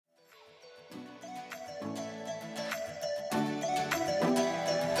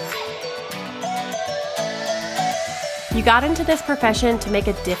You got into this profession to make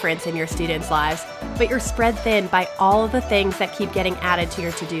a difference in your students' lives, but you're spread thin by all of the things that keep getting added to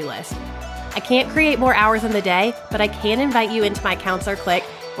your to-do list. I can't create more hours in the day, but I can invite you into my Counselor Click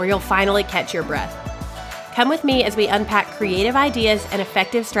where you'll finally catch your breath. Come with me as we unpack creative ideas and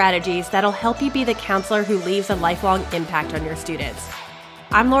effective strategies that'll help you be the counselor who leaves a lifelong impact on your students.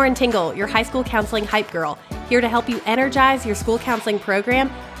 I'm Lauren Tingle, your high school counseling hype girl, here to help you energize your school counseling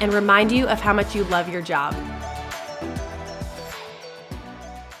program and remind you of how much you love your job.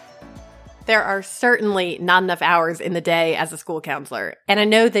 There are certainly not enough hours in the day as a school counselor, and I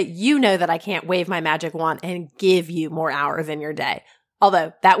know that you know that I can't wave my magic wand and give you more hours in your day.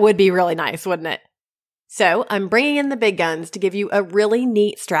 Although that would be really nice, wouldn't it? So I'm bringing in the big guns to give you a really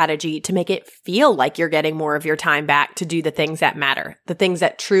neat strategy to make it feel like you're getting more of your time back to do the things that matter, the things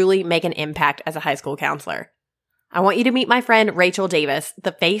that truly make an impact as a high school counselor. I want you to meet my friend Rachel Davis,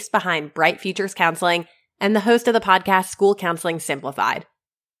 the face behind Bright Futures Counseling and the host of the podcast School Counseling Simplified.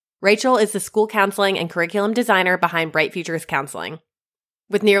 Rachel is the school counseling and curriculum designer behind Bright Futures Counseling.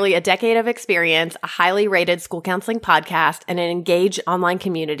 With nearly a decade of experience, a highly rated school counseling podcast, and an engaged online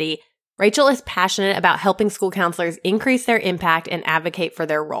community, Rachel is passionate about helping school counselors increase their impact and advocate for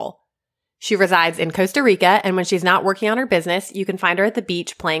their role. She resides in Costa Rica, and when she's not working on her business, you can find her at the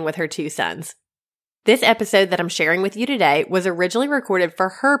beach playing with her 2 sons. This episode that I'm sharing with you today was originally recorded for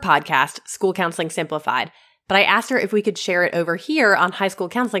her podcast, School Counseling Simplified, but I asked her if we could share it over here on High School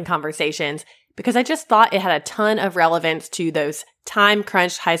Counseling Conversations because I just thought it had a ton of relevance to those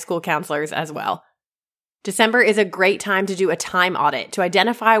time-crunched high school counselors as well. December is a great time to do a time audit to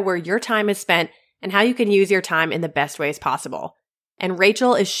identify where your time is spent and how you can use your time in the best ways possible. And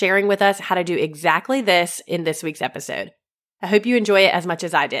Rachel is sharing with us how to do exactly this in this week's episode. I hope you enjoy it as much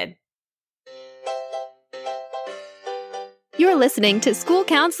as I did. You're listening to School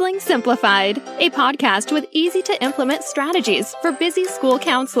Counseling Simplified, a podcast with easy-to-implement strategies for busy school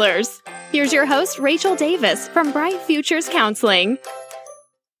counselors. Here's your host, Rachel Davis from Bright Futures Counseling.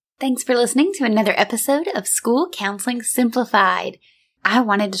 Thanks for listening to another episode of School Counseling Simplified. I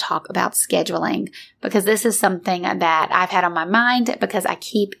wanted to talk about scheduling because this is something that I've had on my mind because I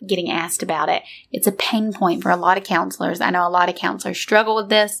keep getting asked about it. It's a pain point for a lot of counselors. I know a lot of counselors struggle with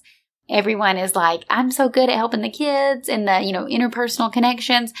this. Everyone is like, I'm so good at helping the kids and the, interpersonal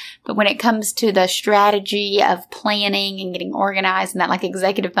connections. But when it comes to the strategy of planning and getting organized and that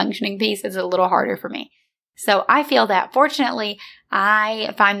executive functioning piece, it's a little harder for me. So I feel that fortunately,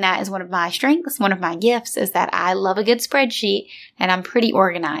 I find that as one of my strengths, one of my gifts is that I love a good spreadsheet and I'm pretty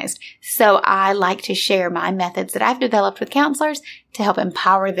organized. So I like to share my methods that I've developed with counselors to help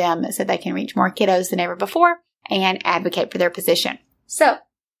empower them so they can reach more kiddos than ever before and advocate for their position. So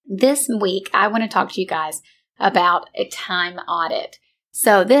this week, I want to talk to you guys about a time audit.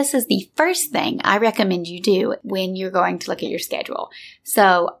 So this is the first thing I recommend you do when you're going to look at your schedule.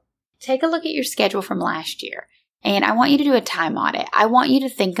 So take a look at your schedule from last year, and I want you to do a time audit. I want you to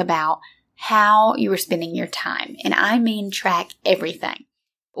think about how you were spending your time, and I mean track everything.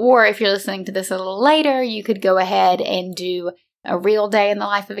 Or if you're listening to this a little later, you could go ahead and do a real day in the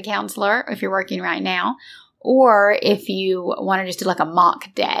life of a counselor if you're working right now. Or if you want to just do a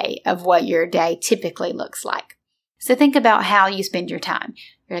mock day of what your day typically looks like. So think about how you spend your time.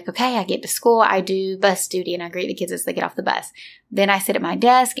 You're like, okay, I get to school, I do bus duty, and I greet the kids as they get off the bus. Then I sit at my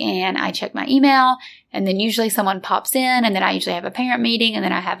desk and I check my email, and then usually someone pops in, and then I usually have a parent meeting, and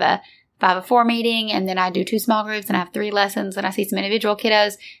then I have a 504 meeting, and then I do 2 small groups, and I have 3 lessons, and I see some individual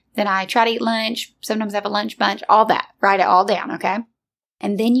kiddos. Then I try to eat lunch, sometimes I have a lunch bunch, all that. Write it all down, okay?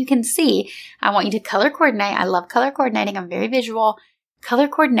 And then you can see, I want you to color coordinate. I love color coordinating. I'm very visual. Color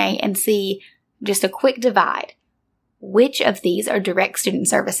coordinate and see just a quick divide. Which of these are direct student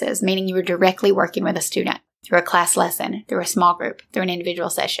services, meaning you are directly working with a student through a class lesson, through a small group, through an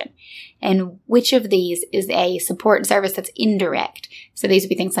individual session? And which of these is a support service that's indirect? So these would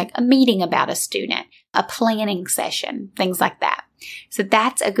be things like a meeting about a student, a planning session, things like that. So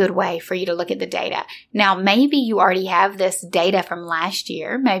that's a good way for you to look at the data. Now, maybe you already have this data from last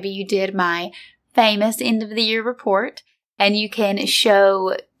year. Maybe you did my famous end of the year report, and you can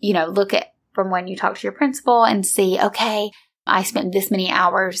show, look at from when you talk to your principal and see, okay, I spent this many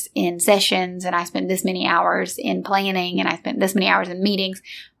hours in sessions, and I spent this many hours in planning, and I spent this many hours in meetings,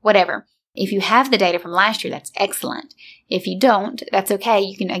 whatever. If you have the data from last year, that's excellent. If you don't, that's okay.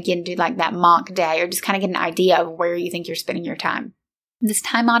 You can, again, do that mock day or just kind of get an idea of where you think you're spending your time. This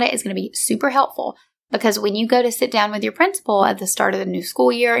time audit is going to be super helpful because when you go to sit down with your principal at the start of the new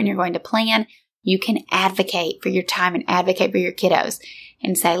school year and you're going to plan, you can advocate for your time and advocate for your kiddos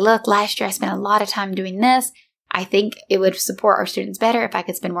and say, look, last year I spent a lot of time doing this. I think it would support our students better if I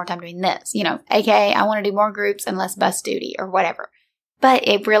could spend more time doing this, aka I want to do more groups and less bus duty or whatever. But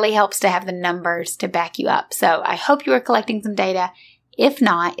it really helps to have the numbers to back you up. So I hope you are collecting some data. If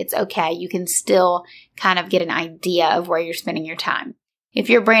not, it's okay. You can still kind of get an idea of where you're spending your time. If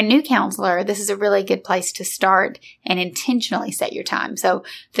you're a brand new counselor, this is a really good place to start and intentionally set your time. So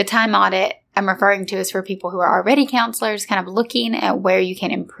the time audit I'm referring to is for people who are already counselors, kind of looking at where you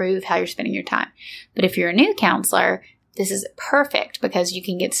can improve how you're spending your time. But if you're a new counselor, this is perfect because you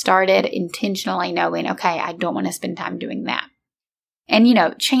can get started intentionally knowing, okay, I don't want to spend time doing that. And,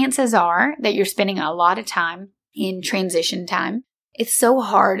 chances are that you're spending a lot of time in transition time. It's so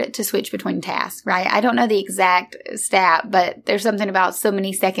hard to switch between tasks, right? I don't know the exact stat, but there's something about so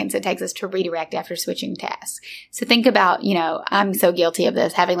many seconds it takes us to redirect after switching tasks. So think about, I'm so guilty of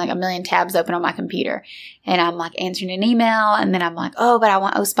this, having like a million tabs open on my computer. And I'm like answering an email, and then I'm like,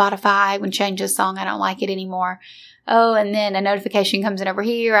 Spotify, when change this song, I don't like it anymore. And then a notification comes in over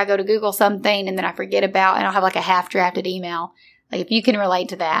here. I go to Google something, and then I forget about, and I'll have like a half drafted email. Like if you can relate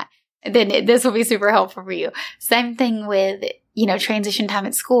to that, then this will be super helpful for you. Same thing with, transition time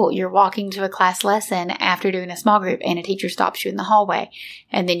at school. You're walking to a class lesson after doing a small group and a teacher stops you in the hallway,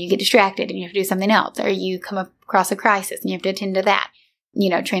 and then you get distracted and you have to do something else, or you come across a crisis and you have to attend to that.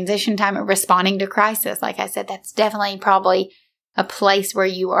 Transition time or responding to crisis. Like I said, that's definitely probably a place where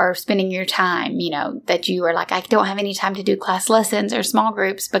you are spending your time, that you are like, I don't have any time to do class lessons or small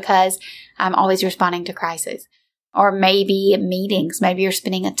groups because I'm always responding to crisis. Or maybe meetings. Maybe you're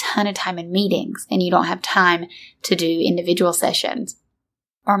spending a ton of time in meetings and you don't have time to do individual sessions.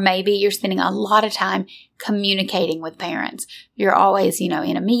 Or maybe you're spending a lot of time communicating with parents. You're always, in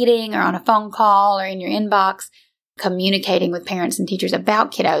a meeting or on a phone call or in your inbox, communicating with parents and teachers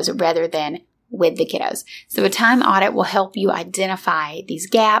about kiddos rather than with the kiddos. So a time audit will help you identify these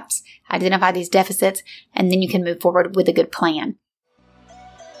gaps, identify these deficits, and then you can move forward with a good plan.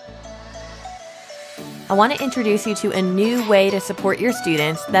 I want to introduce you to a new way to support your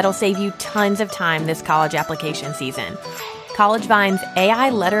students that'll save you tons of time this college application season. College Vine's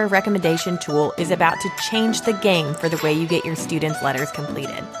AI letter recommendation tool is about to change the game for the way you get your students' letters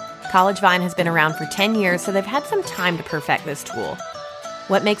completed. College Vine has been around for 10 years, so they've had some time to perfect this tool.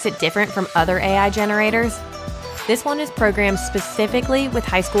 What makes it different from other AI generators? This one is programmed specifically with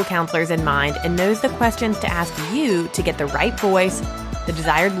high school counselors in mind and knows the questions to ask you to get the right voice, the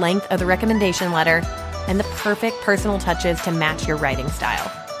desired length of the recommendation letter, and the perfect personal touches to match your writing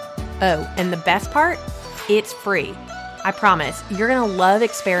style. Oh, and the best part? It's free. I promise, you're going to love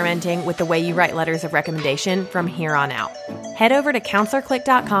experimenting with the way you write letters of recommendation from here on out. Head over to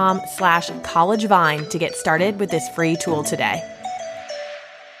counselorclick.com/collegevine to get started with this free tool today.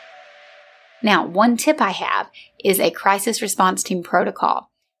 Now, one tip I have is a crisis response team protocol.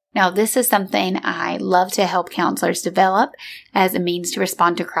 Now, this is something I love to help counselors develop as a means to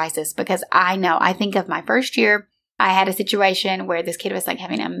respond to crisis because I think of my first year, I had a situation where this kid was like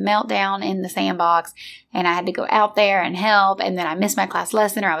having a meltdown in the sandbox and I had to go out there and help, and then I missed my class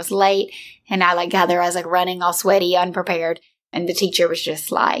lesson or I was late and I got there, I was running all sweaty, unprepared, and the teacher was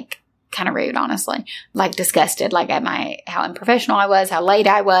just kind of rude, honestly, disgusted, at how unprofessional I was, how late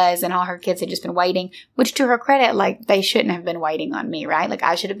I was, and all her kids had just been waiting, which to her credit, they shouldn't have been waiting on me, right?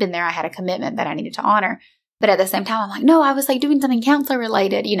 I should have been there. I had a commitment that I needed to honor. But at the same time, I'm like, no, I was doing something counselor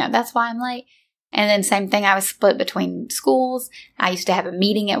related, that's why I'm late. And then same thing, I was split between schools. I used to have a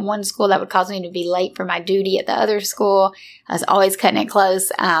meeting at one school that would cause me to be late for my duty at the other school. I was always cutting it close.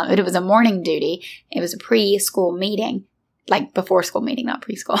 But it was a morning duty. It was a preschool meeting. Before school meeting, not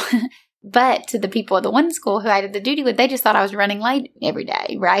preschool. But to the people at the one school who I did the duty with, they just thought I was running late every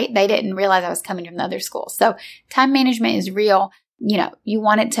day, right? They didn't realize I was coming from the other school. So time management is real. You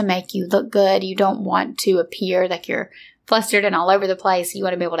want it to make you look good. You don't want to appear like you're flustered and all over the place. You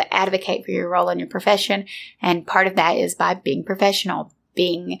want to be able to advocate for your role in your profession. And part of that is by being professional,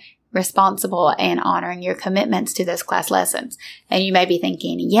 being responsible, and honoring your commitments to those class lessons. And you may be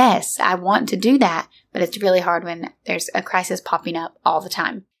thinking, yes, I want to do that, but it's really hard when there's a crisis popping up all the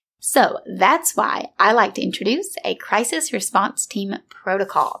time. So that's why I like to introduce a crisis response team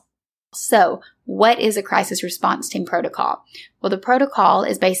protocol. So what is a crisis response team protocol? Well, the protocol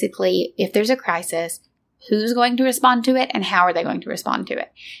is basically, if there's a crisis, who's going to respond to it and how are they going to respond to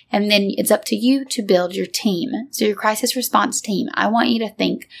it? And then it's up to you to build your team. So your crisis response team, I want you to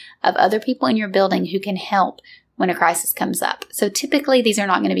think of other people in your building who can help when a crisis comes up. So typically these are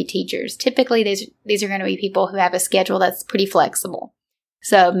not going to be teachers. Typically these are going to be people who have a schedule that's pretty flexible.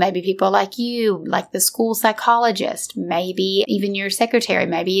 So maybe people like you, like the school psychologist, maybe even your secretary,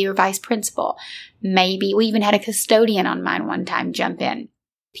 maybe your vice principal. Maybe we even had a custodian on mine one time jump in.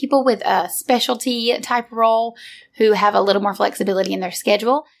 people with a specialty type role who have a little more flexibility in their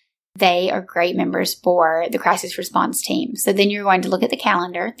schedule, they are great members for the crisis response team. So then you're going to look at the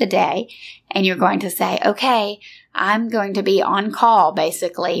calendar, the day, and you're going to say, okay, I'm going to be on call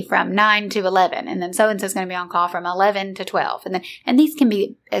basically from 9 to 11. And then so-and-so is going to be on call from 11 to 12. And these can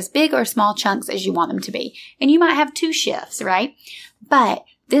be as big or small chunks as you want them to be. And you might have 2 shifts, right? But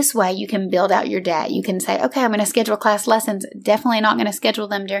this way you can build out your day. You can say, okay, I'm going to schedule class lessons. Definitely not going to schedule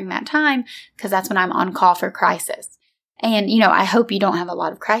them during that time because that's when I'm on call for crisis. And, I hope you don't have a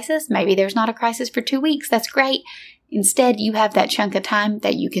lot of crisis. Maybe there's not a crisis for 2 weeks. That's great. Instead, you have that chunk of time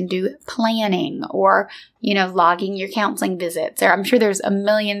that you can do planning or, logging your counseling visits. Or I'm sure there's a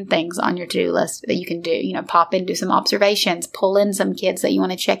million things on your to-do list that you can do. Pop in, do some observations, pull in some kids that you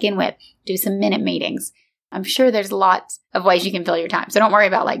want to check in with, do some minute meetings. I'm sure there's lots of ways you can fill your time. So don't worry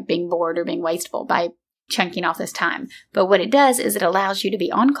about being bored or being wasteful by chunking off this time. But what it does is it allows you to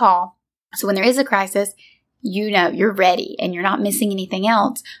be on call. So when there is a crisis, you're ready and you're not missing anything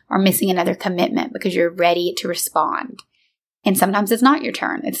else or missing another commitment because you're ready to respond. And sometimes it's not your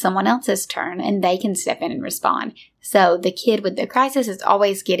turn. It's someone else's turn and they can step in and respond. So the kid with the crisis is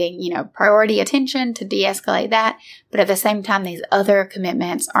always getting, priority attention to de-escalate that. But at the same time, these other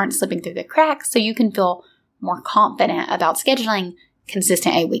commitments aren't slipping through the cracks. So you can feel more confident about scheduling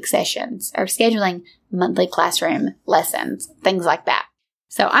consistent 8-week sessions or scheduling monthly classroom lessons, things like that.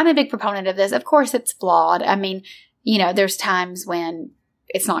 So I'm a big proponent of this. Of course, it's flawed. I mean, there's times when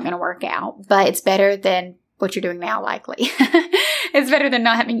it's not going to work out, but it's better than what you're doing now, likely. It's better than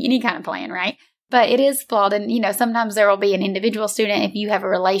not having any kind of plan, right? But it is flawed. And, sometimes there will be an individual student. If you have a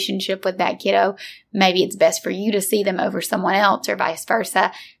relationship with that kiddo, maybe it's best for you to see them over someone else or vice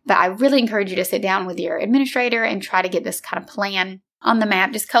versa. But I really encourage you to sit down with your administrator and try to get this kind of plan on the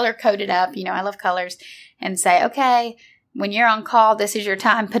map. Just color code it up. I love colors, and say, okay, when you're on call, this is your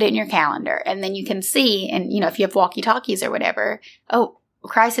time, put it in your calendar. And then you can see, and, if you have walkie-talkies or whatever, oh,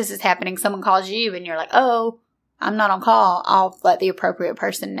 crisis is happening, someone calls you and you're like, oh, I'm not on call. I'll let the appropriate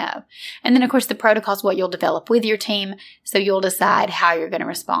person know. And then, of course, the protocol is what you'll develop with your team. So you'll decide how you're going to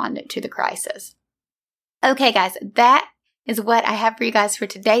respond to the crisis. Okay, guys, that is what I have for you guys for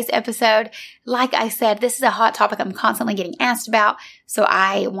today's episode. Like I said, this is a hot topic I'm constantly getting asked about. So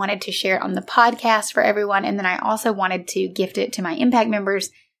I wanted to share it on the podcast for everyone. And then I also wanted to gift it to my impact members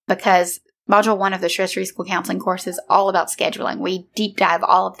because Module 1 of the Stress-Free School Counseling course is all about scheduling. We deep dive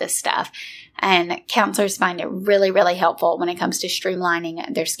all of this stuff. And counselors find it really, really helpful when it comes to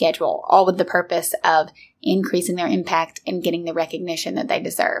streamlining their schedule, all with the purpose of increasing their impact and getting the recognition that they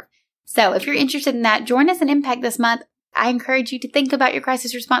deserve. So if you're interested in that, join us in Impact this month. I encourage you to think about your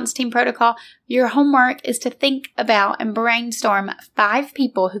crisis response team protocol. Your homework is to think about and brainstorm 5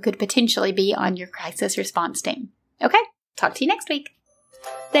 people who could potentially be on your crisis response team. Okay, talk to you next week.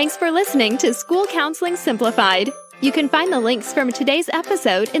 Thanks for listening to School Counseling Simplified. You can find the links from today's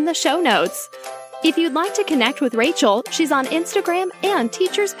episode in the show notes. If you'd like to connect with Rachel, she's on Instagram and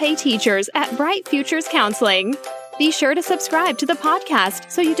Teachers Pay Teachers at Bright Futures Counseling. Be sure to subscribe to the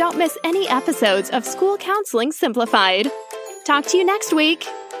podcast so you don't miss any episodes of School Counseling Simplified. Talk to you next week.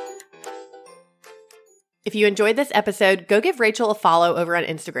 If you enjoyed this episode, go give Rachel a follow over on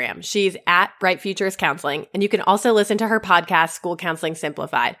Instagram. She's at Bright Futures Counseling, and you can also listen to her podcast, School Counseling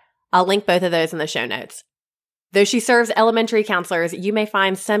Simplified. I'll link both of those in the show notes. Though she serves elementary counselors, you may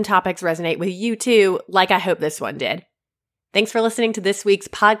find some topics resonate with you too, like I hope this one did. Thanks for listening to this week's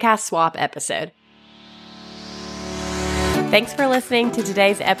Podcast Swap episode. Thanks for listening to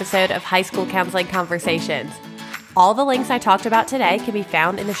today's episode of High School Counseling Conversations. All the links I talked about today can be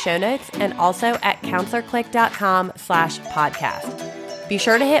found in the show notes and also at counselorclick.com/podcast. Be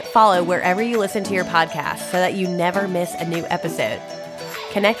sure to hit follow wherever you listen to your podcast so that you never miss a new episode.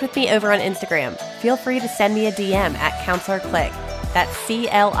 Connect with me over on Instagram. Feel free to send me a DM at counselorclick. That's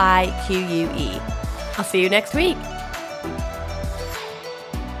CLIQUE. I'll see you next week.